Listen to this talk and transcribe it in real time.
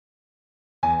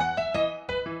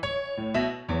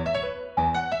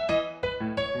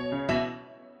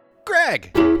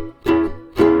Greg.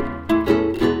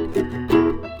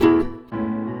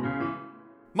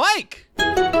 Mike.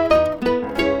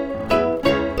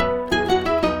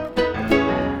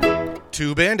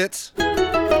 Two bandits.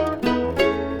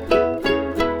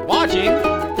 Watching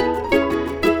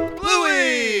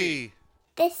Bluey.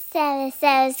 This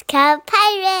episode's called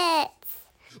Pirates.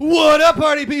 What up,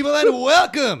 party people, and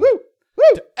welcome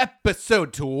to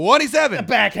episode 27. The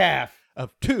back half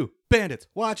of Two Bandits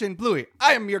Watching Bluey.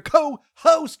 I am your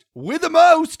co-host with the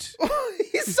most.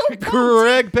 He's so pumped.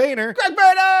 Greg Painter. Greg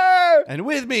Painter! And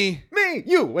with me,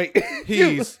 Wait.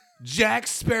 he's Jack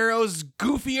Sparrow's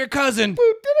goofier cousin.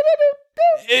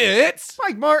 It's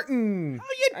Mike Martin.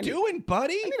 How you doing,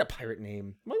 buddy? I need a pirate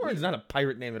name. Mike Martin's not a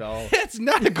pirate name at all. It's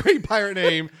not a great pirate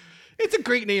name. It's a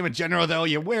great name in general, though.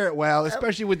 You wear it well,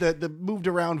 especially with the moved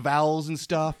around vowels and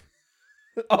stuff.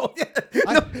 Oh,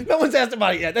 yeah. No one's asked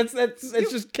about it yet. That's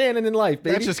just canon in life,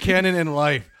 baby. That's just canon in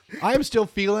life. I am still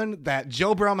feeling that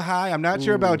Joe Brum high. I'm not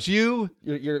sure about you.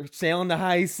 You're sailing the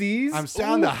high seas. I'm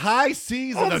sailing the high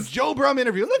seas of the Joe Brum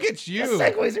interview. Look at you. The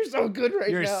segues are so good right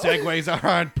Your now. segues are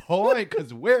on point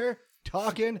because we're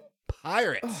talking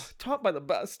pirates. Taught by the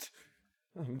best.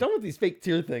 I'm done with these fake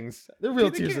tear things. They're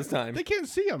real tears this time. They can't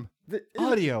see them.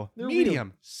 Audio, medium,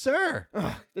 real. sir.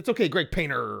 It's okay, Greg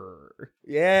Painter.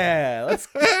 Yeah, let's.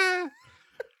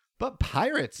 But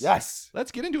pirates. Yes.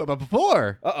 Let's get into it. But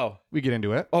before Uh-oh. we get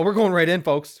into it. Oh, we're going right in,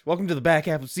 folks. Welcome to the back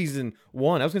half of season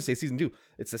 1. I was going to say season 2.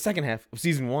 It's the second half of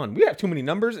season 1. We have too many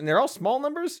numbers, and they're all small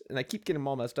numbers, and I keep getting them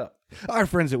all messed up. Our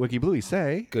friends at Wiki Bluey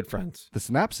say Good friends. the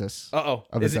synopsis Uh-oh.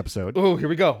 of this episode. Oh, here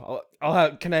we go.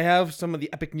 Can I have some of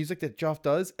the epic music that Joff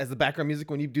does as the background music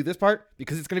when you do this part?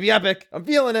 Because it's going to be epic. I'm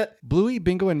feeling it. Bluey,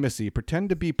 Bingo, and Missy pretend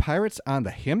to be pirates on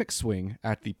the hammock swing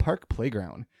at the park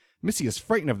playground. Missy is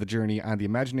frightened of the journey on the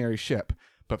imaginary ship,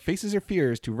 but faces her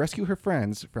fears to rescue her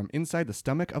friends from inside the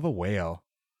stomach of a whale.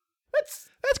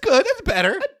 That's good. That's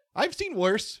better. I've seen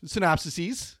worse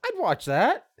synopsises. I'd watch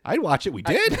that. I'd watch it. We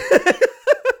did.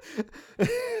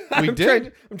 I'm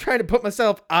trying to put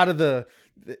myself out of the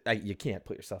you can't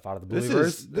put yourself out of the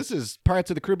Blueyverse. This is Pirates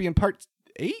of the Caribbean Part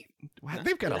 8. Wow,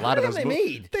 they've got a lot of those.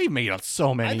 They've made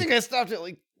so many. I think I stopped at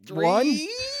like 3. One?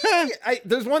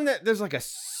 There's one there's like a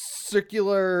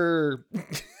circular,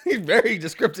 very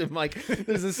descriptive, Mike.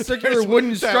 There's a circular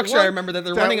wooden structure I remember that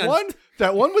they're running on.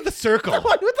 That one with the circle. The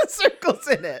one with the circles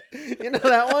in it. You know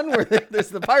that one where there's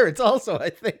the pirates also, I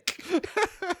think.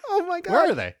 Oh my God.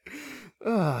 Where are they?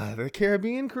 The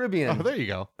Caribbean. Oh, there you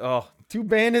go. Oh, two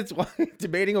bandits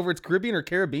debating over it's Caribbean or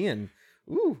Caribbean.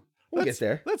 Ooh, we'll get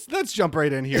there. Let's jump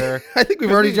right in here. I think we've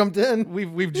already jumped in.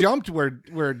 We've jumped.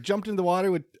 We're jumped in the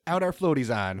water without our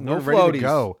floaties on. No We're floaties. ready to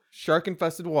go. Shark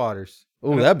infested waters.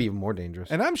 Oh, that'd be even more dangerous.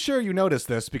 And I'm sure you noticed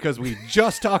this because we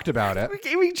just talked about it. We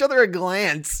gave each other a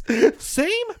glance.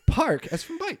 Same park as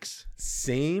from Bikes.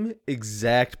 Same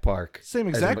exact park. Same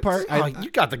exact park. Oh,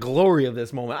 you got the glory of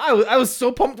this moment. I was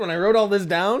so pumped when I wrote all this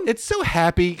down. It's so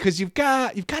happy because you've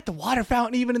got the water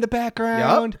fountain even in the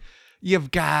background. Yep.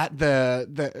 You've got the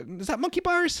is that monkey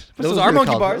bars? Those are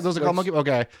monkey bars. Those are called monkey.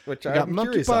 Okay, which we got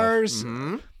monkey bars.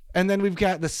 Mm-hmm. And then we've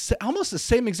got almost the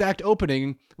same exact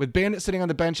opening with Bandit sitting on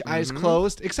the bench, eyes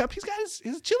closed, except he's got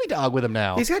his chili dog with him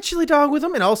now. He's got chili dog with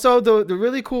him, and also the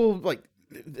really cool like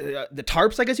the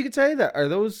tarps, I guess you could say. That are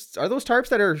those tarps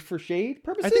that are for shade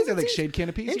purposes? I think they're like shade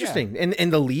canopies. Interesting. Yeah.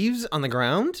 And the leaves on the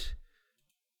ground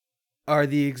are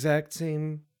the exact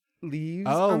same leaves.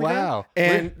 Oh, on the wow.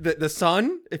 ground. And the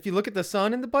sun, if you look at the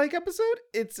sun in the Bike episode,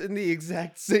 it's in the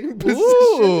exact same position.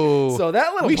 Ooh. So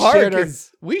that little park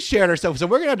we shared ourselves. So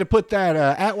we're going to have to put that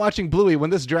at Watching Bluey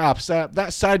when this drops.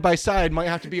 That side by side might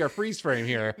have to be our freeze frame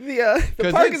here.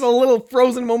 The park is a little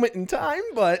frozen moment in time,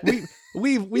 but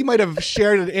we might have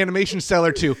shared an animation cell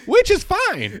or two, which is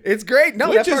fine. It's great.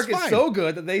 No, that park is is so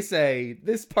good that they say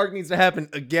this park needs to happen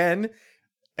again.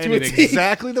 And in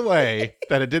exactly the way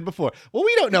that it did before. Well,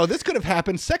 we don't know. This could have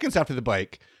happened seconds after the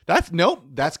Bike. That's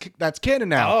canon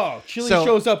now. Oh, Chili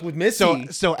shows up with Missy.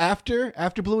 So after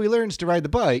Bluey learns to ride the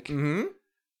Bike,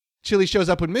 Chili shows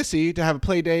up with Missy to have a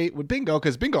play date with Bingo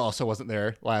because Bingo also wasn't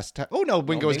there last time. Oh no,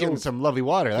 Bingo was getting some lovely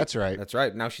water. That's right. That's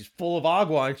right. Now she's full of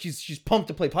agua and she's pumped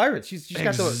to play pirates. She's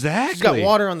got exactly.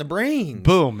 water on the brain.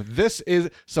 Boom. This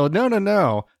is so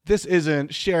no. This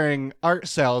isn't sharing art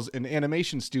cells in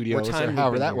animation studios or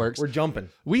however that works. We're jumping.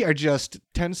 We are just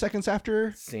 10 seconds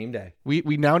after. Same day. We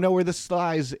now know where this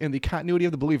lies in the continuity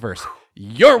of the Blueyverse.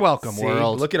 You're welcome,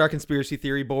 world. Look at our conspiracy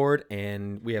theory board,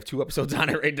 and we have 2 episodes on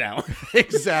it right now.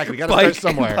 Exactly. Got to start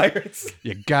somewhere. Pirates.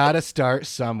 You got to start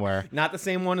somewhere. Not the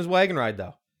same one as Wagon Ride,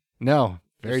 though. No.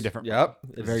 Very different. Yep.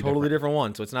 It's a totally different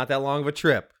one, so it's not that long of a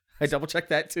trip. I double checked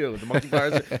that too. The monkey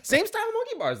bars, same style of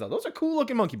monkey bars, though. Those are cool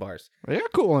looking monkey bars. They are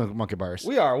cool monkey bars.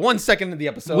 We are 1 second into the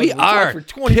episode. We are for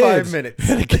 25 kids. minutes.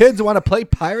 The kids want to play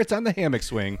Pirates on the Hammock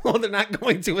Swing. Well, they're not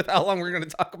going to with how long we're going to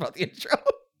talk about the intro.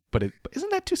 But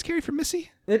isn't that too scary for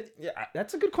Missy? Yeah,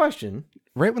 that's a good question.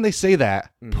 Right when they say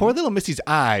that, poor little Missy's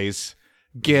eyes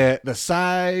get the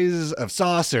size of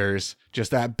saucers.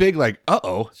 Just that big, like,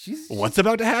 what's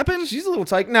about to happen? She's a little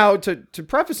tight. Now, to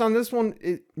preface on this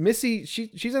one, Missy,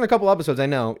 she's in a couple episodes, I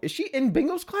know. Is she in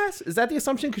Bingo's class? Is that the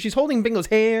assumption? Because she's holding Bingo's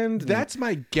hand. That's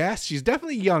my guess. She's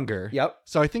definitely younger. Yep.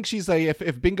 So I think she's like,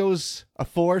 if Bingo's a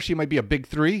 4, she might be a big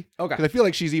 3. Okay. Because I feel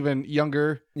like she's even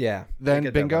younger Yeah. than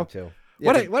Bingo. Too.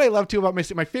 What I love too about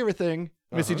Missy, my favorite thing,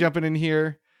 Missy jumping in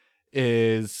here,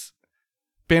 is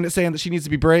Bandit saying that she needs to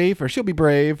be brave, or she'll be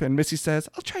brave, and Missy says,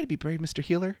 "I'll try to be brave, Mr.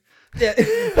 Healer." Yeah.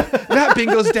 Not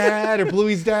Bingo's dad or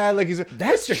Bluey's dad. Like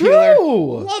That's Mr. true.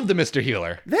 Healer. Love the Mr.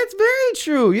 Healer. That's very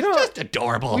true. You know, Just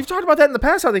adorable. we've talked about that in the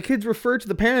past, how the kids refer to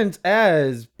the parents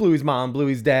as Bluey's mom,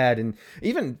 Bluey's dad, and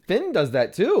even Finn does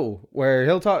that too, where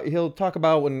he'll talk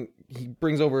about when he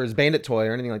brings over his bandit toy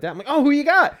or anything like that. I'm like, "Oh, who you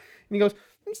got?" And he goes,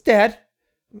 "It's Dad."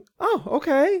 "Oh,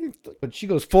 okay." But she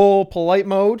goes full polite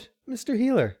mode, Mr.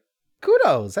 Healer.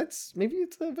 Kudos. Maybe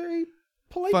it's a very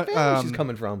polite family she's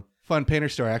coming from. Fun painter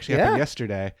story actually happened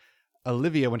yesterday.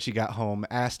 Olivia, when she got home,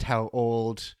 asked how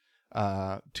old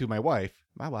to my wife,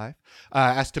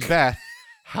 asked to Beth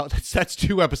how that's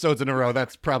 2 episodes in a row.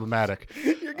 That's problematic.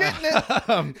 You're getting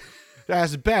it.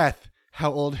 Asked Beth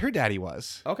how old her daddy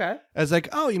was. Okay. I was like,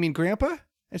 "Oh, you mean Grandpa?"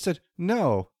 I said,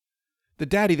 "No, the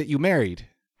daddy that you married.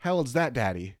 How old's that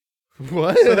daddy?"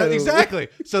 What? So exactly.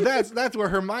 So that's where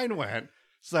her mind went.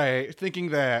 It's like thinking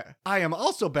that I am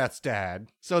also Beth's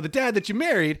dad. So the dad that you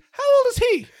married, how old is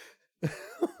he?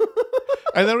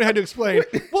 And then we had to explain.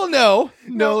 Well,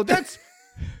 no, that's.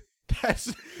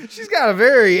 She's got a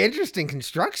very interesting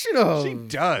construction of. She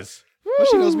does. Well,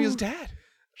 she knows me as dad.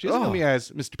 She doesn't know me as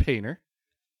Mr. Painter.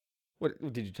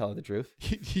 What did you tell her the truth?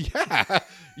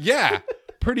 Yeah,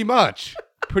 pretty much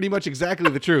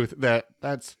exactly the truth.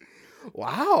 That's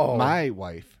Wow. my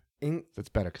wife. That's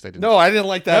better because I didn't. No, I didn't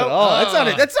like that Nope. at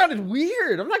all. That sounded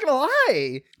weird. I'm not gonna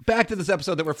lie. Back to this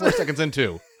episode that we're 4 seconds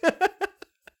into.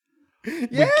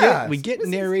 Yeah, we get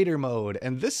narrator mode,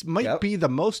 and this might be the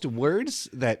most words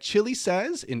that Chili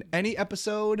says in any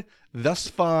episode thus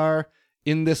far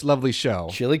in this lovely show.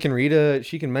 Chili can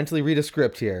she can mentally read a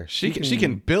script here. She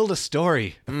can build a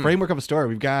story, the framework of a story.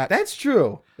 We've got. That's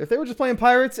true. If they were just playing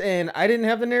pirates and I didn't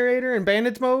have the narrator in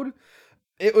bandits mode,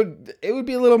 it would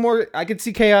be a little more. I could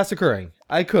see chaos occurring.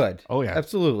 I could. Oh yeah,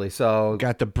 absolutely. So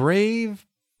got the brave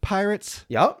pirates.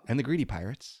 Yep. And the greedy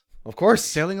pirates. Of course.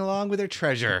 Sailing along with their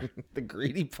treasure. The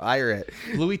greedy pirate.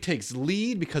 Bluey takes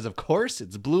lead because, of course,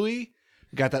 it's Bluey.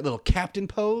 Got that little captain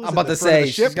pose. I'm about to say,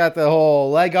 she's got the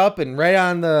whole leg up and right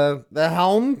on the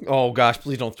helm. Oh, gosh,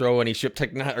 please don't throw any ship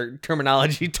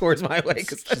terminology towards my way.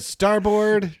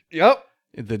 Starboard. Yep.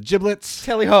 The giblets.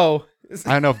 Tally-ho.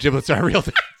 I don't know if giblets are a real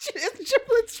thing.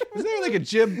 Giblets. Is there like a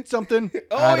jib something?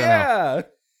 Oh, yeah.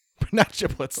 But not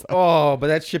giblets, though. Oh, but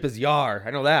that ship is Yar.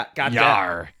 I know that. Got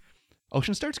Yar. That.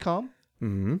 Ocean starts calm.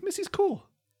 Mm-hmm. Missy's cool.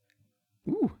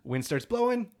 Ooh. Wind starts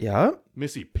blowing. Yeah.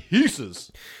 Missy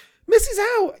pieces. Missy's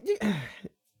out.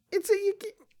 She's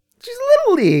a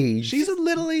little-y. She's a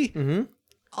little-y. Mm-hmm.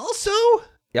 Also,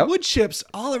 wood chips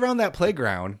all around that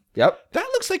playground. Yep. That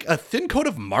looks like a thin coat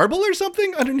of marble or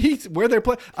something underneath where they're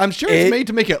playing. I'm sure it's made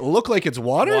to make it look like it's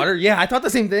water. Water? Yeah, I thought the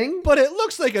same thing. But it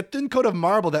looks like a thin coat of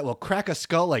marble that will crack a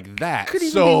skull like that. Could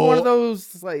even be one of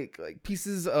those like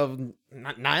pieces of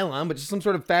not nylon, but just some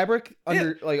sort of fabric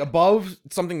under, like above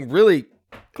something really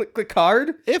click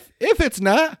hard. If it's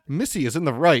not, Missy is in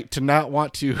the right to not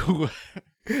want to.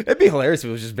 It'd be hilarious if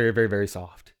it was just very, very, very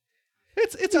soft.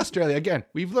 It's Australia. Again,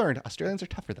 we've learned Australians are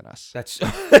tougher than us. That's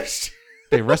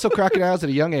They wrestle crocodiles at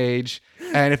a young age,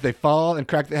 and if they fall and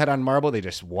crack their head on marble, they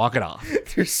just walk it off.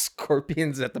 There's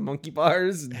scorpions at the monkey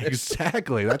bars.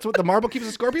 Exactly. That's what the marble keeps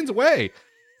the scorpions away.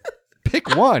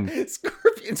 Pick one.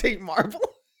 Scorpions hate marble.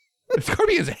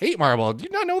 Scorpions hate marble. Do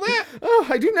you not know that? Oh,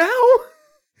 I do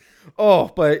now.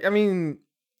 Oh, but I mean,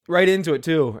 right into it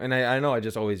too. And I know I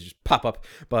just always just pop up,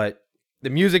 but the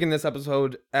music in this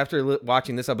episode, after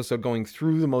watching this episode, going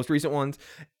through the most recent ones,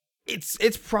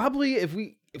 it's probably, if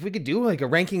we could do like a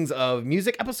rankings of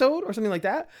music episode or something like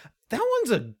that,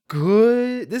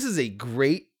 this is a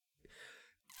great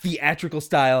theatrical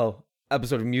style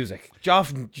episode of music.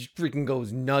 Joff freaking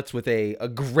goes nuts with a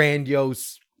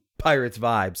grandiose Pirates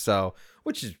vibe. So,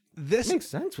 which is, this makes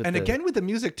sense with again with the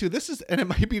music too. This is, and it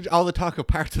might be all the talk of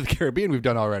Pirates of the Caribbean we've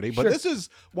done already, but this is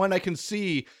one I can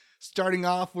see starting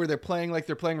off where they're playing like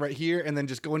they're playing right here, and then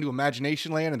just going to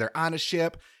Imagination Land, and they're on a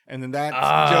ship, and then that's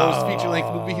Joe's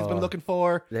feature-length movie he's been looking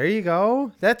for. There you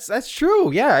go. That's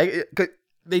true. Yeah,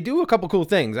 they do a couple cool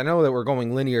things. I know that we're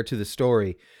going linear to the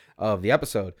story of the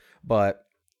episode, but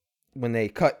when they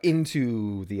cut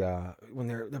into the when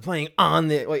they're playing on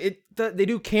they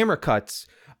do camera cuts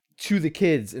to the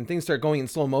kids, and things start going in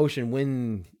slow motion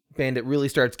when Bandit really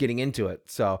starts getting into it.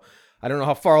 So I don't know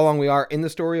how far along we are in the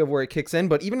story of where it kicks in,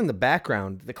 but even in the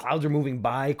background, the clouds are moving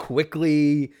by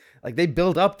quickly. Like, they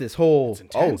build up this whole,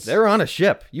 oh, they're on a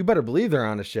ship. You better believe they're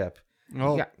on a ship.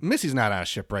 Well, Missy's not on a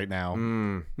ship right now.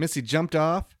 Missy jumped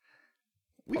off.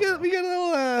 We got a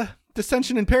little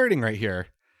dissension and parroting right here.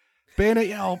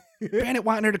 Bandit, Bandit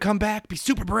wanting her to come back, be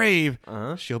super brave.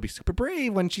 She'll be super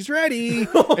brave when she's ready.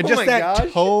 And just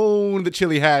that tone that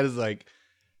Chili had is like,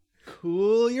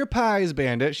 cool your pies,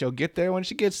 Bandit. She'll get there when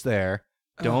she gets there.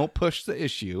 Don't push the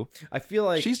issue. I feel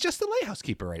like she's just the lighthouse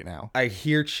keeper right now. I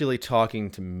hear Chili talking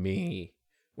to me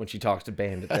when she talks to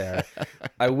Bandit there.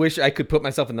 I wish I could put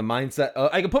myself in the mindset.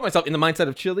 I could put myself in the mindset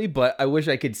of Chili, but I wish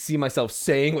I could see myself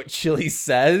saying what Chili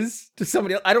says to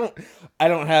somebody else. I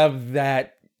don't have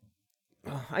that.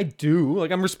 I do.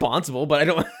 Like, I'm responsible, but I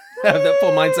don't have that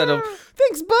full mindset of,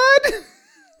 thanks,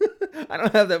 bud. I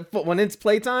don't have that full, when it's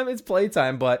playtime, it's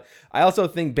playtime. But I also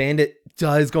think Bandit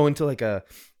does go into like a,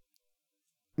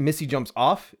 Missy jumps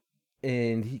off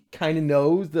and he kind of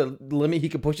knows the limit he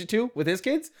can push it to with his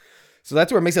kids. So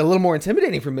that's where it makes it a little more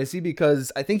intimidating for Missy,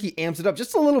 because I think he amps it up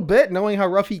just a little bit, knowing how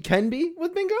rough he can be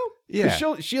with Bingo. Yeah.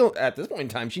 She'll at this point in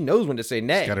time, she knows when to say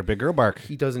nay. She's got her big girl bark.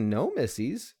 He doesn't know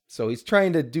Missy's. So he's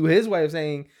trying to do his way of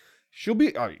saying, she'll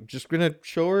be, just going to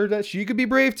show her that she could be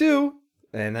brave too.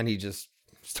 And then he just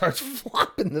starts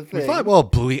flopping the thing. Well,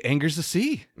 Bluey angers the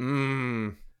sea.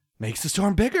 Makes the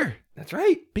storm bigger. That's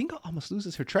right. Bingo almost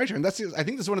loses her treasure. And I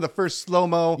think this is one of the first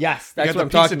slow-mo. Yes, that's what I'm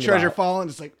talking about. Treasure falling.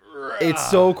 It's like, it's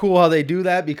so cool how they do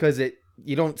that, because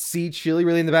you don't see Chili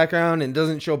really in the background and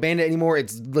doesn't show Bandit anymore.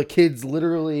 It's the kids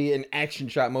literally in action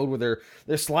shot mode where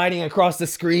they're sliding across the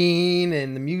screen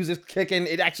and the music's kicking.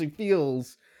 It actually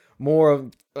feels more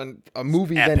of a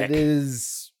movie than it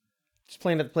is just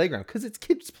playing at the playground, because it's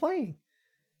kids playing.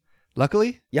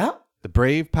 Luckily, the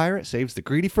brave pirate saves the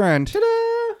greedy friend.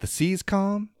 Ta-da! The sea's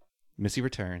calm. Missy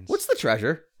returns. What's the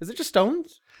treasure? Is it just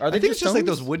stones? I think it's just like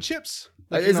those wood chips.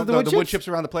 Like, is it the wood chips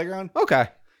around the playground? Okay.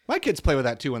 My kids play with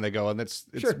that too when they go, and it's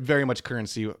very much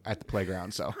currency at the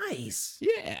playground. So nice.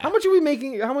 Yeah. How much are we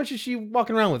making? How much is she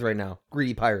walking around with right now?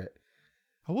 Greedy pirate.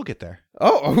 Oh, we'll get there.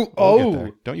 Oh. We'll get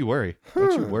there. Don't you worry.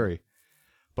 Don't you worry.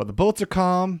 But the boats are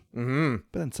calm.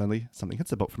 But then suddenly something hits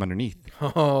the boat from underneath.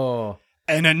 Oh.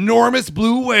 An enormous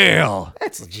blue whale.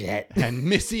 That's legit. And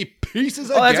Missy pieces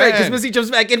again. Oh, that's right, because Missy jumps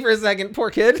back in for a second. Poor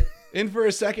kid. In for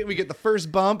a second, we get the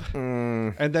first bump,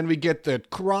 and then we get the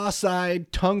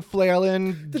cross-eyed,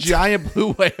 tongue-flailing, giant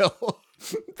blue whale.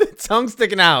 The tongue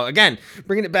sticking out. Again,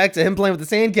 bringing it back to him playing with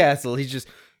the sandcastle. He's just,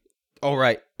 all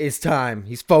right, it's time.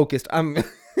 He's focused.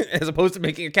 As opposed to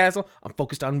making a castle, I'm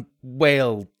focused on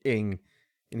whaling,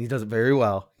 and he does it very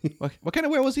well. What kind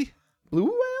of whale was he? Blue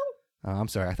whale? Oh, I'm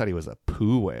sorry. I thought he was a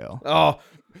poo whale. Oh,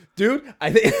 dude,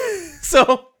 I think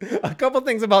so. A couple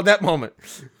things about that moment.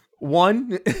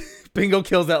 One, Bingo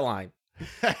kills that line.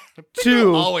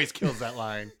 Two, always kills that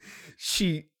line.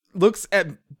 She looks at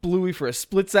Bluey for a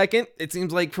split second. It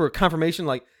seems like for a confirmation,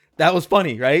 like, that was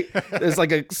funny, right? There's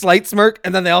like a slight smirk,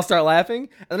 and then they all start laughing.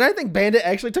 And then I think Bandit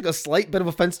actually took a slight bit of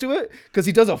offense to it, because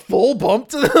he does a full bump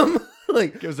to them.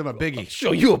 Like, gives them a biggie. I'll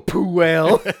show you a poo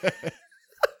whale.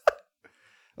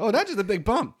 Oh, not just a big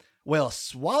bump. Whale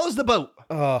swallows the boat.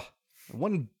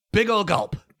 One big old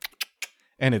gulp.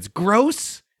 And it's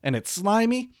gross, and it's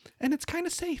slimy, and it's kind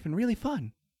of safe and really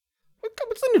fun.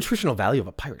 What's the nutritional value of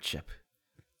a pirate ship?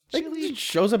 Like, Chili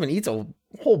shows up and eats a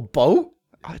whole boat?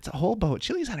 Oh, it's a whole boat.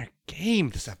 Chili's on her game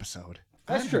this episode.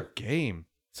 That's true. Game.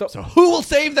 So who will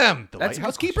save them? The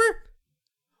lighthouse keeper?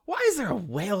 Why is there a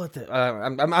whale at the?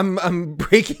 I'm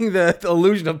breaking the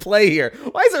illusion of play here.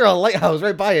 Why is there a lighthouse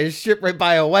right by a ship, right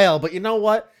by a whale? But you know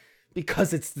what?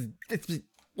 Because it's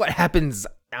what happens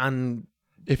on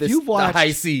the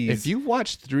high seas. If you've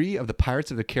watched 3 of the Pirates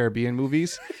of the Caribbean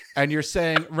movies, and you're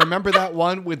saying, remember that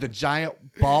one with the giant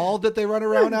ball that they run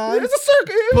around on? It's a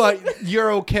circus. But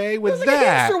you're okay with it's that. Like a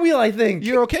hamster wheel, I think.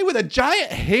 You're okay with a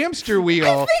giant hamster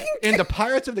wheel in the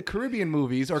Pirates of the Caribbean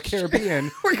movies or Caribbean.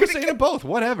 We're saying it both,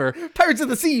 whatever. Pirates of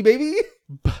the Sea, baby.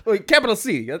 Wait, capital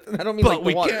C. I don't mean but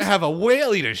like the we can't have a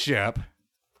whale eater ship.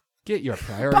 Get your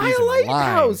priorities Buy a in line.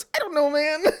 lighthouse. I don't know,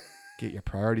 man. Get your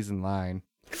priorities in line.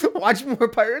 Watch more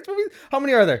Pirates movies. How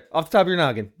many are there off the top of your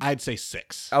noggin? I'd say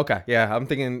 6. Okay, yeah, I'm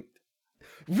thinking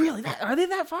Really? Are they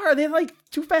that far? Are they like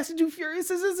Too Fast and Too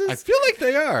Furious? I feel like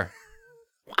they are.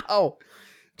 Wow.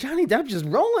 Johnny Depp just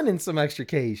rolling in some extra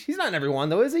cash. He's not in every one,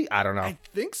 though, is he? I don't know. I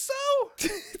think so.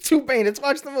 Two Bandits.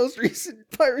 Watch the most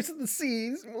recent Pirates of the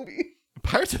Seas movie.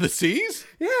 Pirates of the Seas?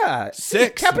 Yeah.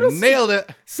 6. Capital C. Nailed it.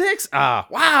 6? Ah,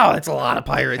 wow. That's a lot of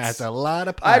pirates. That's a lot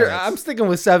of pirates. I'm sticking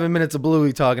with 7 minutes of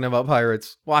Bluey talking about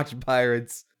pirates. Watching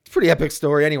pirates. It's a pretty epic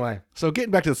story anyway. So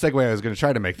getting back to the segue I was going to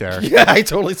try to make there. Yeah, I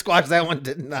totally squashed that one,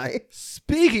 didn't I?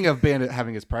 Speaking of Bandit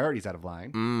having his priorities out of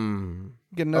line,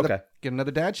 get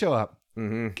another dad show up.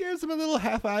 Gives him a little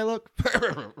half eye look. We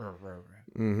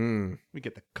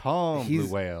get the calm blue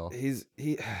whale.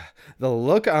 The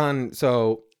look on,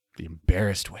 so The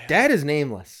embarrassed whale. Dad is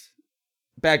nameless.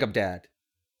 Backup dad.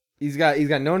 He's got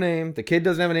no name. The kid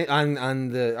doesn't have a name. On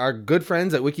our good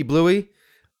friends at Wiki Bluey,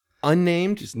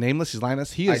 unnamed. He's nameless. He's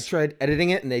lineless. I tried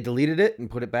editing it and they deleted it and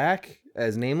put it back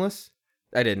as nameless.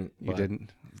 I didn't. You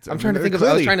didn't. I was trying to think of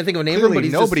a name, but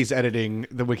nobody's editing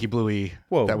the Wiki Bluey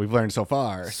that we've learned so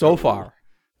far. So far.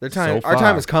 Our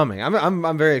time is coming.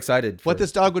 I'm very excited. What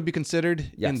this dog would be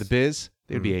considered in the biz,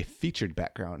 they would be a featured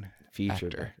background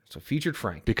actor. So featured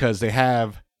Frank. Because they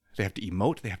have to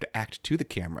emote, they have to act to the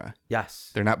camera. Yes.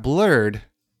 They're not blurred.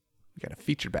 You got a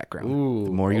featured background. Ooh.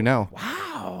 The more you know.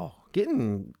 Wow.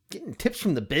 Getting tips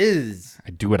from the biz.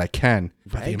 I do what I can.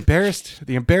 But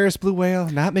the embarrassed blue whale,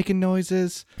 not making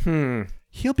noises.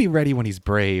 He'll be ready when he's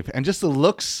brave. And just the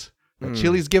looks that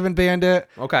Chili's giving Bandit,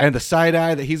 and the side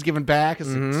eye that he's giving back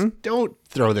is like, don't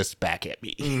throw this back at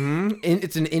me. And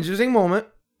it's an interesting moment.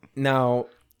 Now,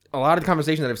 a lot of the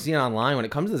conversation that I've seen online when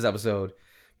it comes to this episode,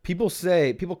 people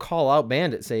call out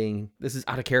Bandit saying this is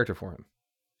out of character for him.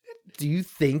 Do you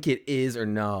think it is or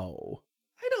no?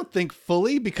 I don't think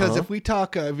fully, because if we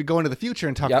go into the future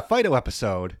and talk a Fido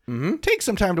episode, take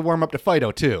some time to warm up to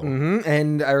Fido too.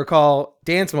 And I recall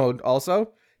Dance Mode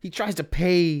also. He tries to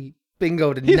pay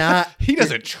Bingo to not. He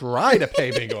doesn't try to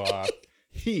pay Bingo off.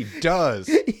 He does.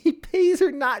 He pays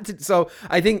her not to. So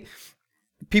I think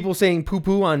people saying poo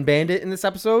poo on Bandit in this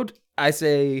episode, I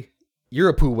say you're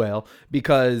a poo whale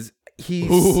because he's.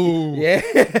 Ooh.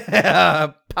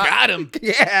 Yeah. Got him.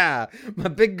 Yeah. My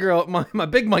big girl, my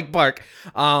big Mike Bark.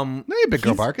 No, you big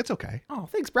girl Bark. It's okay. Oh,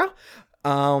 thanks, bro.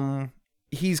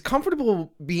 He's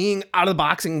comfortable being out of the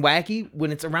box and wacky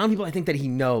when it's around people I think that he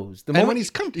knows. And when he's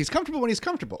comfortable when he's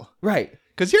comfortable. Right.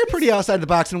 Because you're pretty outside the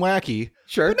box and wacky.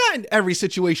 Sure. But not in every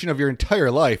situation of your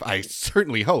entire life, I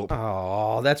certainly hope.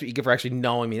 Oh, that's what you get for actually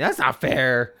knowing me. That's not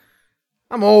fair.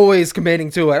 I'm always committing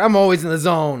to it. I'm always in the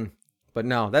zone. But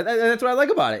no, that's what I like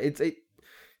about it.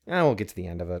 I won't get to the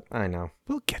end of it. I know.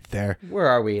 We'll get there. Where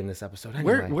are we in this episode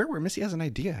anyway? Where Missy has an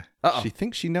idea. Uh-oh. She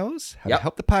thinks she knows how to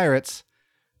help the pirates,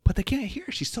 but they can't hear.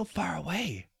 She's so far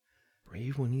away.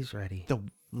 Brave when he's ready. The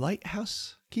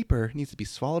lighthouse keeper needs to be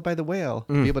swallowed by the whale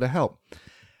to be able to help.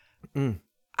 I'm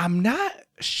not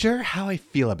sure how I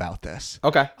feel about this.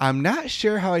 Okay. I'm not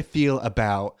sure how I feel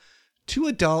about two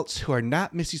adults who are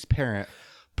not Missy's parent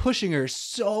pushing her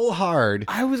so hard.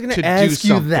 I was going to ask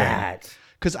you that.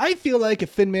 Because I feel like if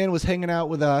Finn Man was hanging out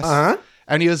with us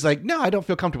and he was like, no, I don't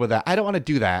feel comfortable with that. I don't want to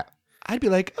do that. I'd be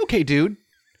like, okay, dude.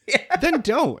 Yeah. Then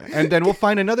don't. And then we'll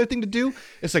find another thing to do.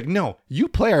 It's like, no, you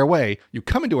play our way. You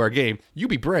come into our game. You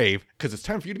be brave because it's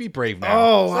time for you to be brave now.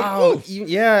 Oh, wow. Like,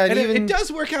 yeah. And it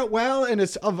does work out well. And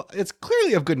it's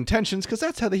clearly of good intentions because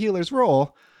that's how the healers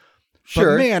roll.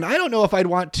 Sure. But man, I don't know if I'd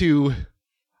want to.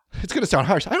 It's going to sound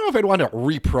harsh. I don't know if I'd want to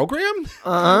reprogram.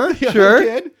 Sure.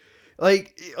 Kid.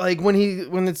 Like I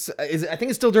think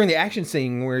it's still during the action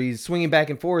scene where he's swinging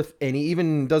back and forth, and he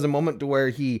even does a moment to where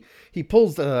he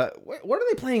pulls the. What are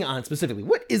they playing on specifically?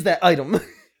 What is that item?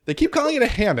 They keep calling it a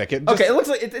hammock. It looks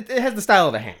like it has the style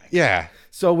of a hammock. Yeah.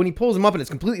 So when he pulls them up and it's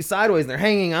completely sideways and they're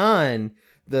hanging on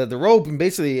the rope, and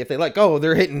basically if they let go,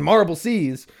 they're hitting marble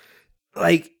seas.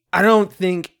 Like, I don't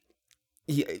think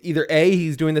either A,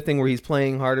 he's doing the thing where he's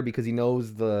playing harder because he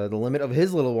knows the limit of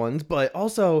his little ones, but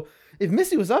also if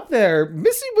Missy was up there,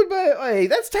 Missy would be, hey,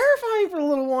 that's terrifying for the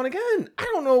little one again. I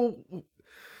don't know.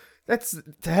 That's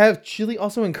to have Chili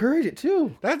also encourage it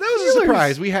too. That was a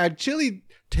surprise. We had Chili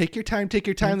take your time.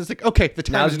 It's like, okay, the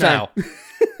time's now.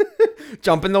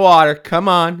 Jump in the water. Come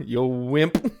on, you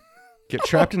wimp. Get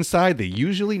trapped inside the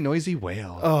usually noisy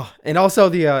whale. Oh, and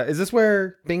also is this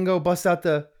where Bingo busts out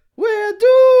the "We're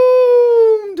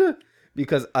doomed"?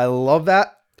 Because I love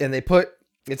that, and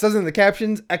it says in the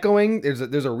captions echoing. There's a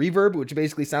reverb which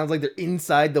basically sounds like they're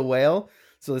inside the whale.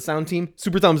 So the sound team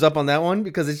super thumbs up on that one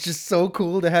because it's just so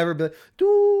cool to have her be like,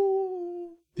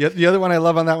 "Doo." The other one I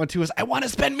love on that one too is I want to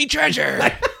spend me treasure.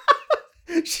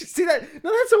 See that?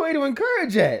 No, that's a way to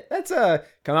encourage it. That's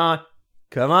come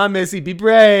on, Missy, be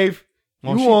brave.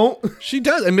 Well, you won't. She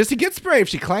does, and Missy gets brave.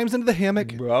 She climbs into the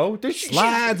hammock, Bro,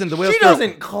 slides into the whale's She throat.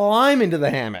 doesn't climb into the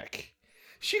hammock.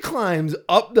 She climbs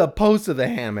up the post of the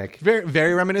hammock. Very,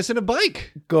 very reminiscent of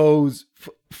Bike. Goes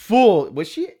full. Was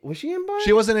she in Bike?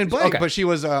 She wasn't in Bike, Okay. but she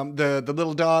was the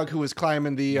little dog who was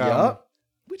climbing the. Yup.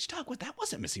 Which dog was that?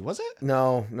 Wasn't Missy? Was it?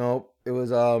 No. It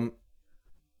was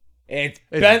It's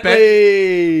It's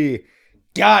Bentley.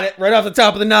 Got it right off the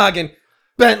top of the noggin.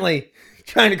 Bentley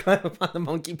trying to climb up on the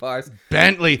monkey bars.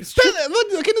 Bentley.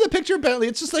 Look into the picture of Bentley.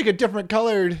 It's just like a different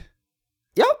colored.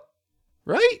 Yep.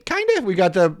 Right, kind of. We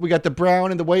got the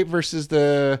brown and the white versus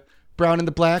the brown and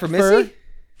the black For fur. Missy?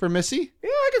 For Missy, Yeah,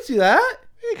 I can see that.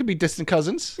 it could be distant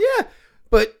cousins. Yeah,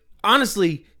 but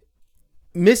honestly,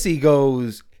 Missy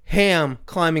goes ham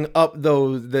climbing up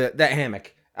that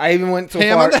hammock. I even went so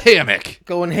Ham far on the hammock.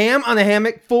 going ham on the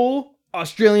hammock, full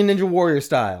Australian Ninja Warrior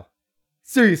style.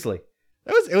 Seriously,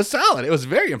 It was solid. It was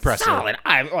very impressive. solid.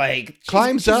 I'm like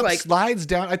Climbs she's up, like, slides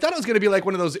down. I thought it was going to be like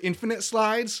one of those infinite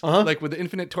slides, Uh-huh. like with the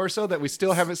infinite torso that we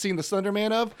still haven't seen the Slender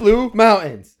Man of. Blue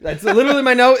Mountains. That's literally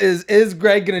my note. Is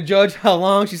Greg gonna judge how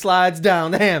long she slides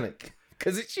down the hammock?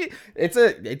 Because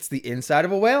it's the inside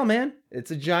of a whale, man.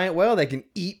 It's a giant whale that can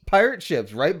eat pirate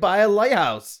ships right by a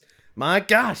lighthouse. My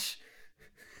gosh.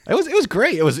 It was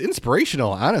great. It was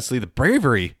inspirational, honestly. The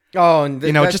bravery, Oh, and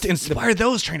it just inspired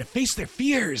those trying to face their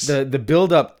fears. the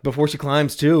build up before she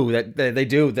climbs too. That they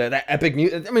do that epic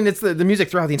music. I mean, it's the music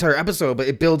throughout the entire episode, but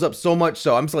it builds up so much.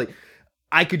 So I'm just like,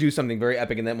 I could do something very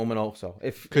epic in that moment. Also,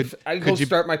 if I could go you-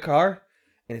 start my car,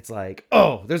 and it's like,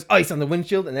 oh, there's ice on the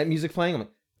windshield, and that music playing, I'm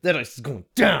like, that ice is going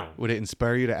down. Would it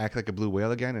inspire you to act like a blue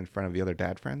whale again in front of the other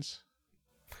dad friends?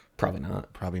 Probably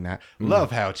not. Probably not.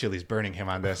 Love how Chili's burning him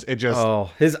on this. It just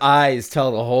Oh, his eyes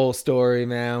tell the whole story,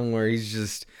 man. Where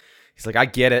he's like, I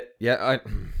get it. Yeah,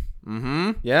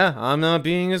 yeah. I'm not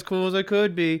being as cool as I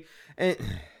could be, and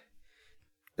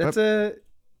that's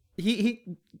he.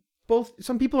 Both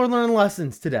some people are learning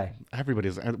lessons today.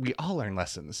 we all learn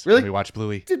lessons Really? when we watch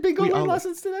Bluey. Did Bingo We learn all-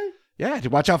 lessons today? Yeah, to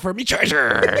watch out for me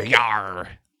treasure. Yar.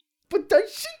 But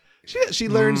does she? She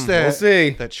learns that We'll see.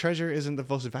 that treasure isn't the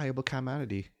most valuable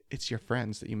commodity. It's your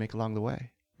friends that you make along the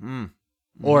way. Mm.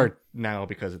 Or now,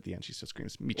 because at the end she still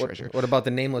screams, "Me treasure." What about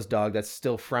the nameless dog that's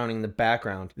still frowning in the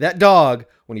background? That dog,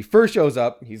 when he first shows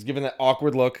up, he's giving that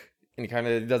awkward look, and he kind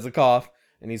of does the cough,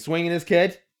 and he's swinging his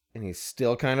kid, and he's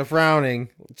still kind of frowning,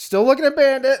 still looking at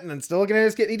Bandit, and then still looking at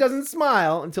his kid. He doesn't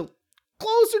smile until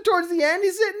closer towards the end.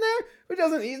 He's sitting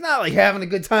there. He's not like having a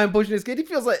good time pushing his kid.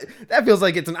 Feels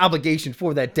like it's an obligation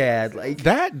for that dad. Like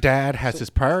That dad has his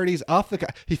priorities off the.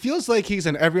 He feels like he's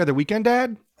an every other weekend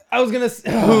dad I was gonna,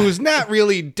 who's not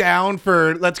really down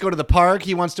for let's go to the park.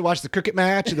 He wants to watch the cricket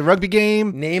match and the rugby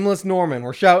game. Nameless Norman,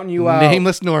 we're shouting you out.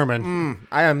 Nameless Norman.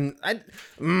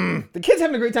 The kid's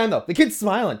having a great time though. The kid's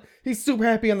smiling. He's super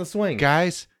happy on the swing.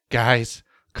 Guys,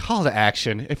 call to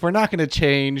action. If we're not going to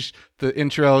change the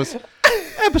intros,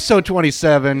 episode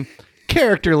 27,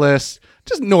 characterless,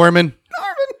 just Norman,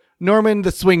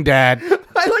 the swing dad.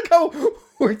 I like how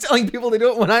we're telling people to do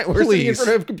it when we're sitting in Please.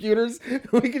 front of computers.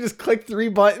 We can just click 3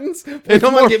 buttons. We It's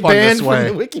don't want more to get fun banned this way. from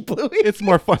the Wiki Bluey. It's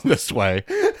more fun this way.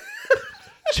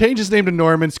 Change his name to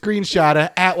Norman. Screenshot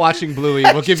it at Watching Bluey.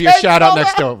 We'll give you a Hashtag shout out call to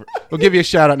next over. We'll give you a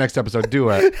shout out next episode. Do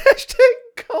it.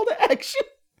 Hashtag call to action.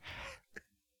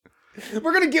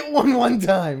 We're gonna get one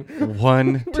time.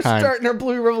 One We're time. starting our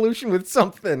Bluey revolution with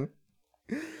something.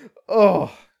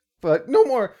 Oh, but no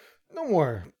more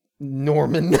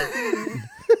Norman.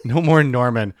 No more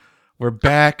Norman. We're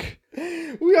back.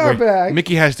 We are back.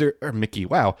 Missy has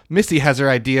her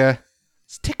idea.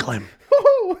 Let's tickle him.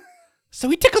 So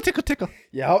we tickle.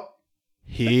 Yep.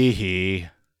 He.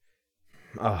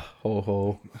 Ho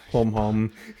ho, hum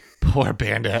hum. Poor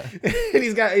Bandit. And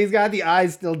he's got the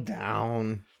eyes still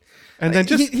down. And then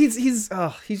just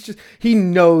he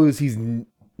knows he's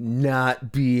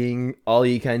not being all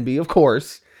he can be, of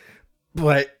course,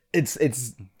 but it's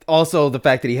also the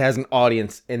fact that he has an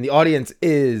audience, and the audience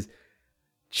is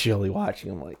Chili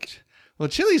watching him like, well,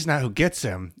 Chili's not who gets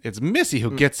him. It's Missy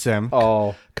who gets him.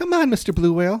 oh, Come on, Mr.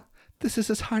 Blue Whale. This is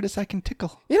as hard as I can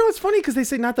tickle. you know it's funny because they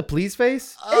say not the please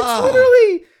face.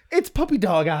 Oh. It's puppy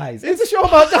dog eyes. It's a show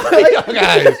about dog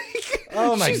eyes.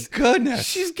 Oh my goodness.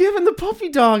 She's giving the puppy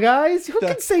dog eyes. Who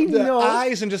can say the no?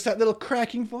 eyes and just that little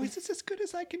cracking voice. It's as good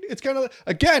as I can do. It's kind of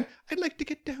again. I'd like to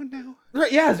get down now.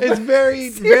 Right? Yes, It's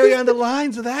very on the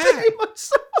lines of that. very much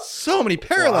so. So many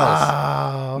parallels.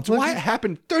 Wow. That's why it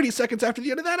happened 30 seconds after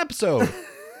the end of that episode.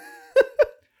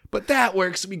 But that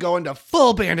works. We go into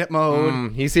full Bandit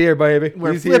mode. He's here, baby.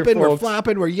 We're He's here, flipping, we're folks.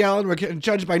 flopping, we're yelling, we're getting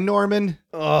judged by Norman.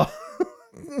 Oh.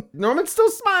 Norman's still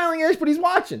smiling-ish, but he's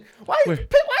watching. Why pay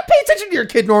attention to your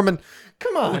kid, Norman?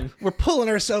 Come on. We're pulling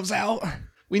ourselves out.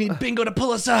 We need Bingo to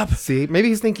pull us up. See, maybe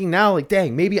he's thinking now, like,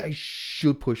 dang, maybe I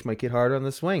should push my kid harder on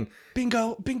the swing.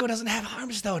 Bingo doesn't have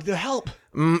arms though to help.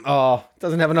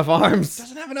 Doesn't have enough arms.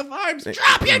 Doesn't have enough arms.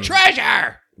 Drop your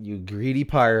treasure. You greedy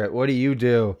pirate. What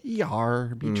do?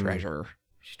 Yar, be treasure.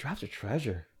 She drops her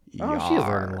treasure. Oh, she is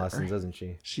learning lessons, isn't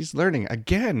she? She's learning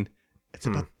again. It's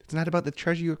not about the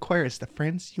treasure you acquire. It's the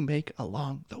friends you make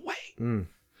along the way.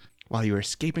 While you were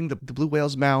escaping the blue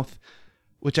whale's mouth,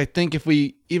 which I think if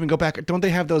we even go back, don't they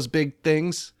have those big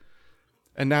things?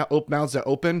 And now mouths that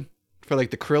open for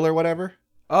like the krill or whatever.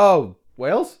 Oh,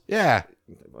 whales? Yeah.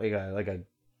 Like a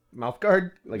mouth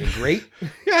guard, like a grate.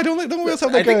 Yeah. Don't whales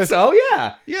have like I think so.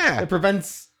 Yeah. Yeah. It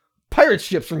prevents pirate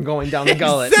ships from going down the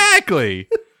gullet. Exactly.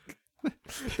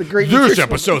 The great. This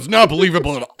episode's not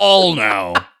believable at all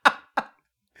now.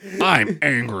 I'm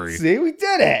angry. See, we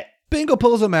did it. Bingo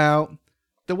pulls them out.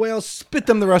 The whales spit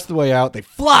them the rest of the way out. They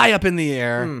fly up in the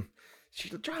air. She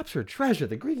drops her treasure.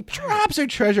 The greedy pirate. Drops her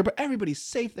treasure, but everybody's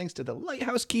safe thanks to the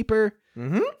lighthouse keeper.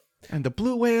 And the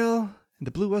blue whale and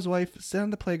the blue whale's wife sit on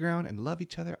the playground and love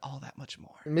each other all that much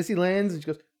more. And Missy lands and she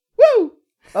goes, "Woo!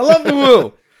 I love the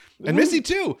woo." And Missy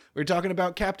too. We were talking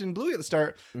about Captain Bluey at the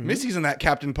start. Missy's in that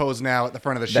captain pose now at the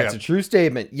front of the ship. That's a true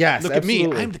statement. Yes, Look absolutely.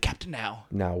 at me. I'm the captain now.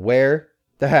 Now, where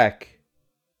the heck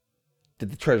did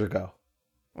the treasure go?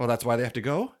 Well, that's why they have to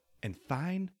go and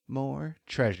find more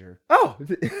treasure. Oh,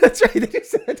 that's right. They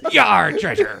just said Yar,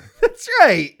 treasure. That's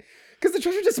right. Because the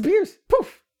treasure disappears.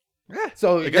 Poof. Yeah.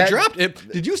 So It got dropped.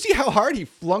 Did you see how hard he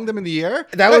flung them in the air?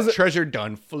 That was- treasure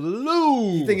done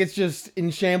flew. You think it's just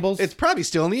in shambles? It's probably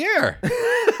still in the air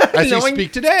as you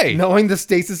speak today. Knowing the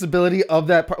stasis ability of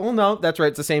that park. Well, no, that's right.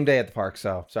 It's the same day at the park.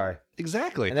 So sorry.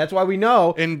 Exactly. And that's why we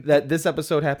know And- that this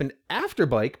episode happened after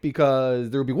Bike, because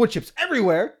there will be wood chips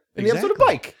everywhere in the episode of Exactly.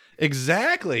 Bike.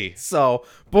 Exactly. So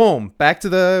boom, back to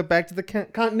the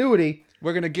continuity.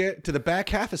 We're going to get to the back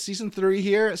half of season 3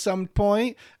 here at some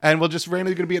point, and we'll just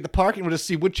randomly going to be at the park, and we'll just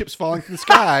see wood chips falling from the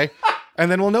sky,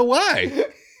 and then we'll know why.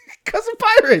 Because of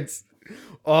pirates.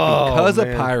 Oh, Because of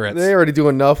man. pirates. They already do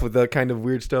enough with the kind of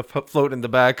weird stuff floating in the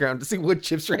background. To see wood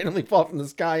chips randomly fall from the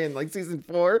sky in like season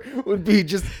 4 would be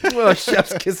just a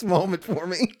chef's kiss moment for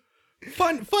me.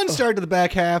 Fun start to the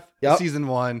back half Yep. of season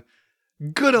 1.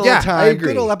 Good old Yeah, I time. agree.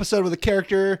 Good old episode with a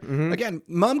character. Again,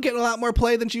 Mom getting a lot more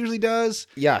play than she usually does.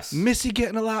 Yes. Missy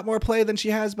getting a lot more play than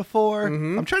she has before.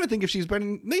 I'm trying to think if she's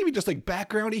been maybe just like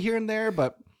backgroundy here and there,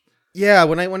 but Yeah,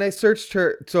 when I searched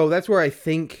her, so that's where I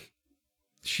think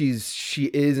she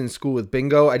is in school with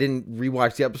Bingo. I didn't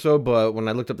rewatch the episode, but when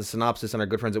I looked up the synopsis on our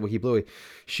good friends at Wiki Bluey,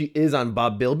 she is on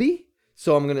Bob Bilby.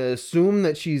 So I'm gonna assume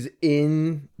that she's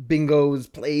in Bingo's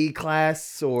play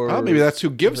class, or maybe that's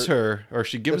who gives her, or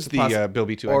she gives That's the a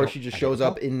Bilby to. or she just shows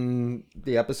up in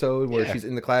the episode where Yeah. she's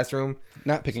in the classroom.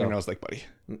 Not picking her nose like Buddy.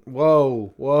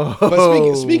 Whoa.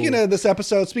 But speaking of this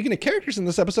episode, speaking of characters in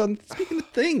this episode, speaking of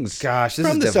things Gosh, this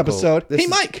from is this difficult. episode. This Hey, is-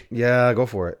 Mike, Yeah, go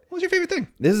for it. what was your favorite thing?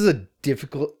 This is a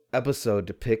difficult episode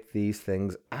to pick these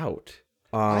things out.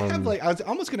 I was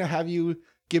almost going to have you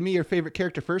give me your favorite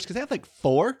character first, because I have like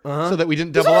 4, Uh-huh. so that we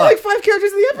didn't There's double only up. like 5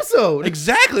 characters in the episode.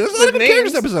 Exactly. There's a lot of With good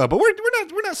characters names. in this episode, but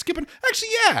we're not skipping. Actually,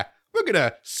 yeah, we're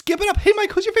gonna skip it up. Hey,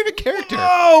 Mike, who's your favorite character?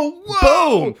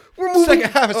 Whoa! Boom. We're moving.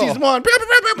 Second half of season 1.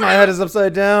 My head is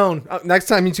upside down. Next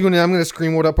time you tune in, I'm gonna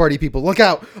scream, "What up, party people? Look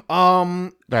out!"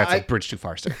 That's a bridge too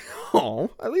far, sir.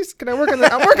 At least can I work on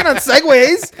that? I'm working on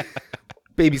segues.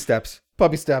 Baby steps,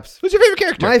 puppy steps. Who's your favorite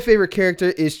character? My favorite character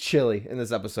is Chili in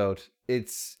this episode.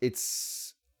 It's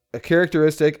a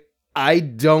characteristic I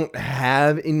don't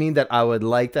have in me that I would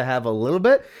like to have a little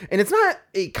bit. And it's not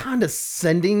a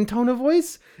condescending tone of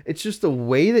voice. It's just the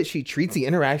way that she treats the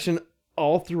interaction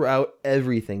all throughout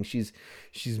everything. She's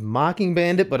mocking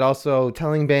Bandit, but also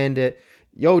telling Bandit,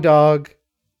 "Yo, dog."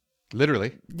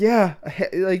 Literally. Yeah,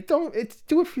 like do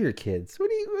it for your kids. What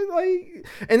do you like?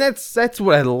 And that's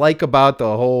what I like about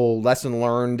the whole lesson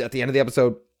learned at the end of the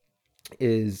episode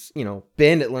is,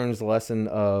 Bandit learns the lesson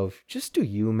of just do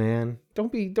you, man.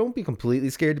 Don't be completely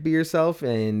scared to be yourself,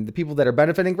 and the people that are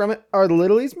benefiting from it are the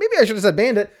littlies. Maybe I should have said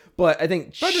Bandit, but I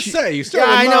think But just say you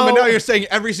started Yeah, with I Mom, and know. now you're saying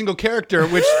every single character,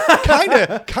 which kind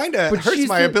of hurts she's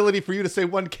my the- ability for you to say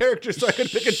one character, so I could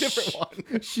pick a different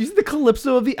one. she's the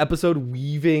Calypso of the episode,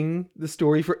 weaving the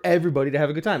story for everybody to have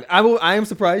a good time. I am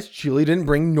surprised Chili didn't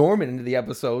bring Norman into the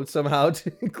episode somehow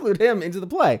to include him into the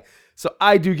play. So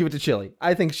I do give it to Chili.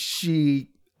 I think she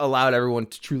allowed everyone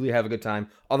to truly have a good time.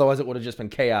 Otherwise, it would have just been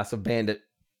chaos of Bandit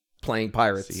playing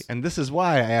pirates. See, and this is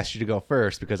why I asked you to go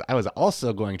first, because I was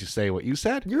also going to say what you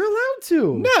said. You're allowed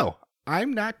to. No,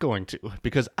 I'm not going to,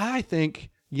 because I think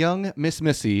young Miss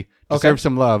Missy deserves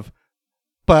some love.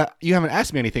 but you haven't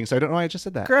asked me anything, so I don't know why I just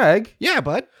said that. Greg, Yeah,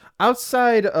 bud.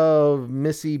 outside of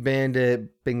Missy,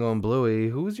 Bandit, Bingo, and Bluey,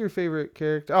 who's your favorite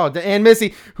character? Oh, and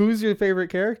Missy, who's your favorite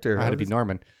character? I had to be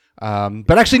Norman.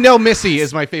 But actually, no, Missy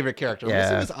is my favorite character. Yeah.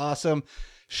 Missy was awesome.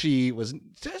 She was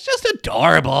just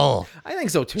adorable. I think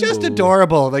so too. Just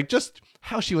adorable. Like, just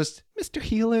how she was Mr.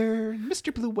 Healer,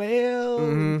 Mr. Blue Whale.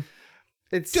 Mhm.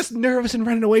 It's Just nervous and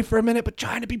running away for a minute, but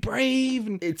trying to be brave.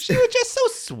 And she was just so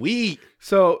sweet.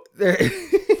 so there.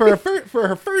 For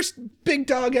her first big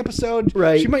dog episode,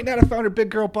 Right. she might not have found her big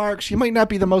girl bark. She might not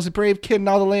be the most brave kid in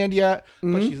all the land yet,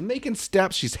 but she's making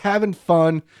steps. She's having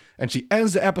fun, and she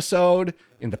ends the episode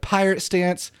in the pirate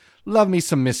stance. Love me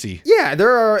some Missy. Yeah,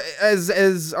 there are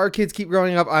as our kids keep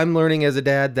growing up, I'm learning as a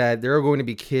dad that there are going to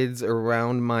be kids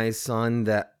around my son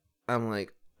that I'm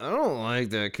like, I don't like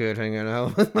that kid hanging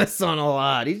out with my son a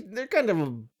lot. They're kind of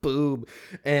a boob,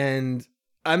 and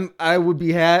I would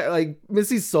be like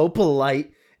Missy's so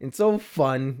polite and so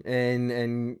fun,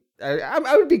 and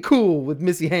I would be cool with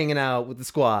Missy hanging out with the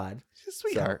squad. She's a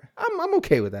sweetheart. So I'm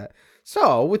okay with that.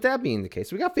 So with that being the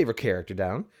case, we got favorite character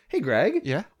down. Hey Greg,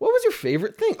 Yeah. what was your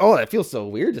favorite thing? Oh, that feels so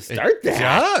weird to start that.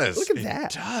 Does. Look at It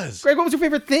that. does. Greg, what was your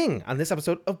favorite thing on this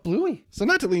episode of Bluey? So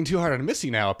not to lean too hard on Missy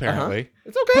now, apparently.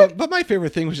 It's okay. But my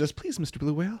favorite thing was just, please, Mr.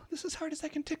 Blue Whale, this is hard as I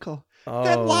can tickle.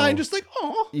 That line, just like,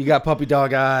 oh, You got puppy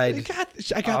dog I eyed.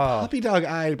 got puppy dog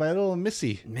eyed by little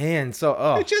Missy. Man, It's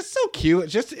just so cute.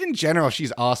 Just in general,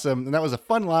 she's awesome, and that was a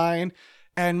fun line.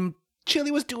 And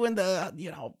Chili was doing the,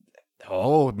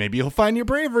 oh, maybe you'll find your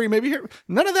bravery. Maybe here.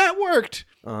 None of that worked.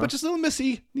 But just little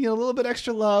Missy, a little bit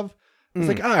extra love. It's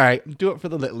like, all right, do it for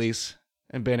the Litleys.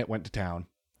 And Bandit went to town.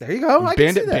 there you go. I can see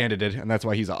Bandit that. bandited, and that's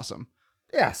why he's awesome.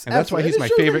 Yes, And that's why absolutely. he's It my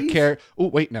shows that favorite he's- character. Oh,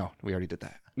 wait, no, we already did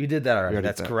that. We did that already. already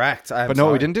That's did that. correct. But know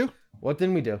what we didn't do? What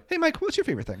didn't we do? Hey, Mike, what's your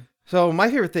favorite thing? So my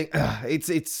favorite thing,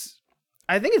 it's.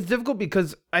 I think it's difficult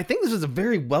because I think this is a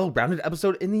very well-rounded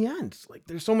episode in the end. Like,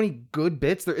 there's so many good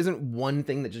bits. There isn't one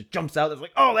thing that just jumps out that's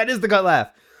like, oh, that is the gut laugh.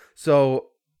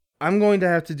 So I'm going to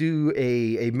have to do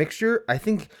a mixture. I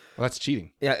think, Well, that's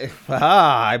cheating. yeah,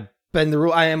 I bend the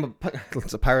rule.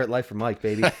 It's a pirate life for Mike,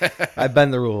 baby. I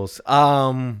bend the rules.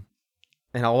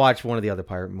 And I'll watch one of the other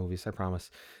pirate movies. I promise.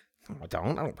 I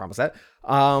don't promise that.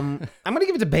 I'm gonna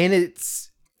give it to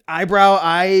Bandit's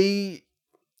eye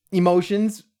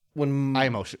emotions. Eye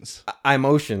emotions. Eye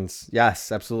emotions.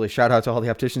 Yes, absolutely. Shout out to all the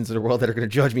opticians in the world that are going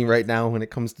to judge me right now when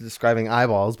it comes to describing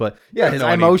eyeballs. But yeah, his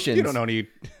eye emotions. You don't know any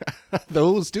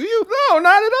those, do you? No,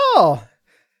 not at all.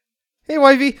 Hey,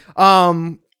 wifey. I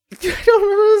don't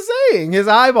remember what I was saying. His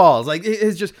eyeballs, like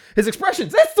his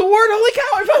expressions. That's the word. Holy cow!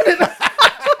 I found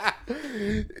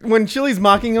it. When Chili's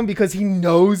mocking him because he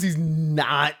knows he's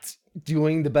not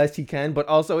doing the best he can, but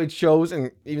also it shows,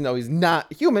 and even though he's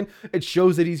not human, it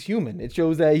shows that he's human. It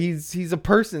shows that he's a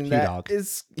person that dog.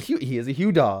 is he is a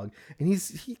Hugh dog, and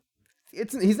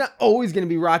he's not always going to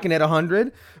be rocking at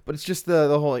 100, but it's just the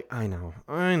whole like I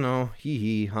know,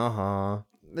 hee ha ha.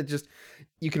 That just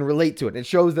you can relate to it. It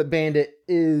shows that Bandit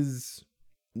is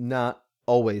not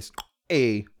always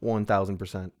a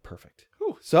 1000% perfect.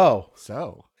 Whew.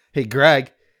 So, hey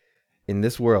Greg, in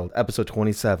this world, episode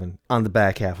 27, on the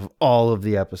back half of all of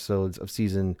the episodes of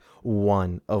season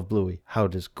 1 of Bluey, how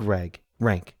does Greg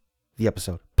rank the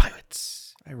episode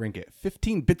Pirates? I rank it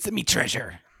 15 bits of me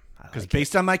treasure. Because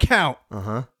based on my count,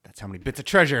 that's how many bits of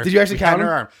treasure. Did you actually we had count in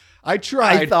our them? arm. I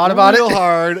tried. I thought about real it.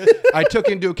 hard. I took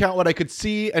into account what I could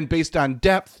see, and based on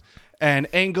depth and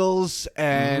angles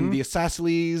and the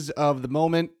isosceles of the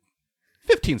moment,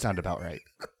 15 sounded about right.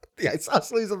 The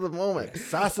isosceles of the moment.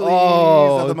 Isosceles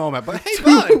Oh. of the moment. But hey,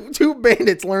 bud, Two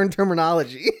bandits learn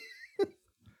terminology.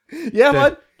 Yeah,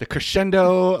 bud. the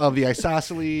crescendo of the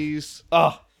isosceles,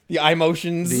 Oh, the eye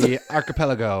motions. the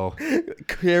archipelago.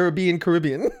 Caribbean.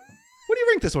 What do you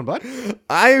rank this one, bud?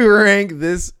 I rank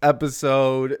this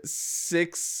episode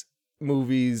 6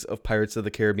 movies of Pirates of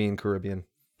the Caribbean.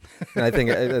 And I think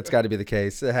that's got to be the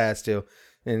case. It has to.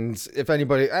 And if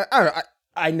anybody,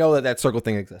 I know that circle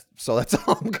thing exists. So that's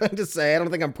all I'm going to say. I don't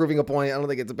think I'm proving a point. I don't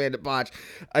think it's a bandit botch.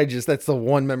 That's the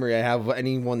one memory I have of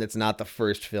anyone that's not the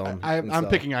first film. I'm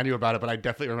picking on you about it, but I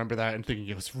definitely remember that and thinking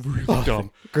it was really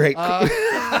dumb. Great.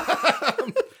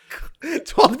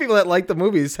 To all the people that like the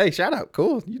movies, hey, shout out.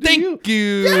 Cool. You do you. Thank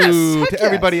you Yes, heck to yes.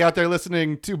 everybody out there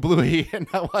listening to Bluey and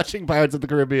not watching Pirates of the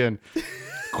Caribbean.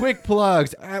 Quick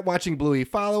plugs at Watching Bluey.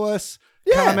 Follow us,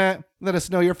 comment, let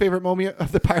us know your favorite moment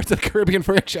of the Pirates of the Caribbean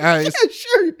franchise. Yeah,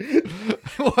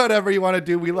 sure. Whatever you want to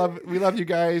do. We love you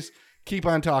guys. Keep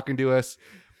on talking to us.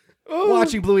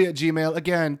 Watching Bluey at Gmail.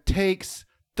 Again, takes,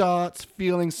 thoughts,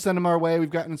 feelings, send them our way. We've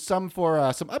gotten some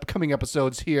for some upcoming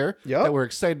episodes here Yep. that we're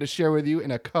excited to share with you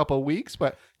in a couple weeks.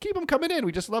 But keep them coming in.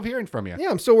 We just love hearing from you. Yeah,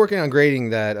 I'm still working on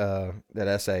grading that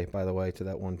essay, by the way, to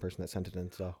that one person that sent it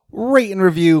in. So Rate and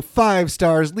review, 5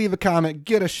 stars, leave a comment,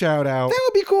 get a shout out. that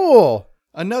would be cool.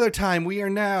 Another time, we are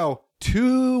now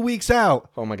 2 weeks out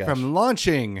Oh my gosh. from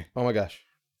launching Oh my gosh.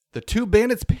 the Two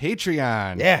Bandits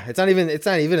Patreon. Yeah, it's not even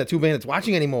a 2 bandits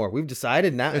watching anymore. We've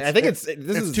decided now. I think this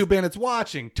is Two Bandits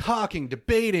watching, talking,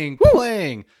 debating, Woo!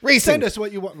 playing. Racing. Send us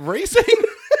what you want. Racing?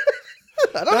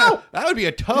 I don't know. That would be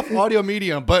a tough audio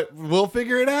medium, but we'll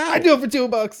figure it out. I do it for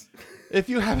 $2. If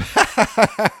you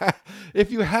have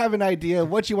if you have an idea of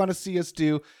what you want to see us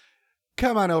do,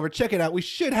 come on over, check it out. We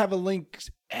should have a link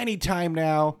anytime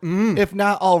now. If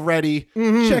not already,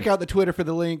 check out the Twitter for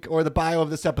the link or the bio of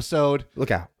this episode.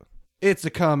 Look out. It's a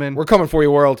coming. We're coming for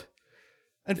you, world.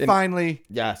 And finally,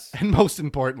 Yes. and most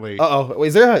importantly, Uh-oh.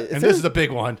 Is there this is the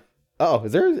big one.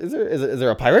 is there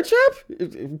a pirate shop?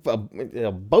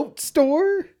 A boat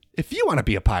store? If you want to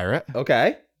be a pirate,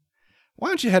 Okay. why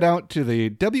don't you head out to the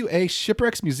WA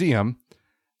Shipwrecks Museum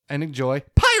and enjoy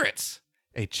Pirates,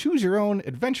 a choose-your-own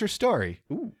adventure story.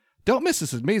 Ooh. Don't miss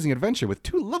this amazing adventure with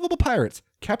 2 lovable pirates,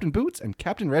 Captain Boots and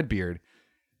Captain Redbeard.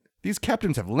 These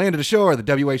captains have landed ashore at the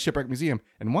WA Shipwreck Museum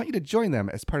and want you to join them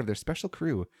as part of their special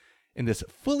crew in this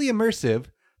fully immersive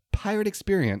pirate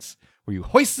experience where you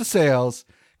hoist the sails,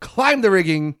 climb the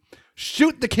rigging,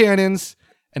 shoot the cannons,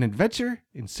 and adventure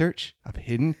in search of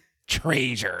hidden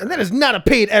treasure. And that is not a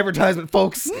paid advertisement,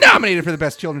 folks. Nominated for the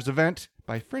best children's event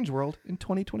by Fringe World in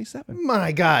 2027.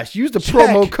 My gosh. Use the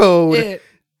promo code It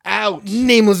out.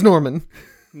 Nameless Norman.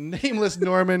 Nameless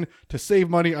Norman to save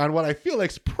money on what I feel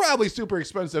like is probably super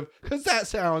expensive because that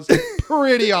sounds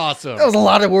pretty awesome. That was a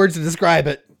lot of words to describe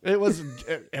it. It was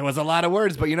a lot of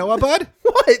words, but you know what, bud?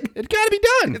 What? It got to be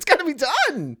done. It's got to be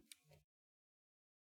done.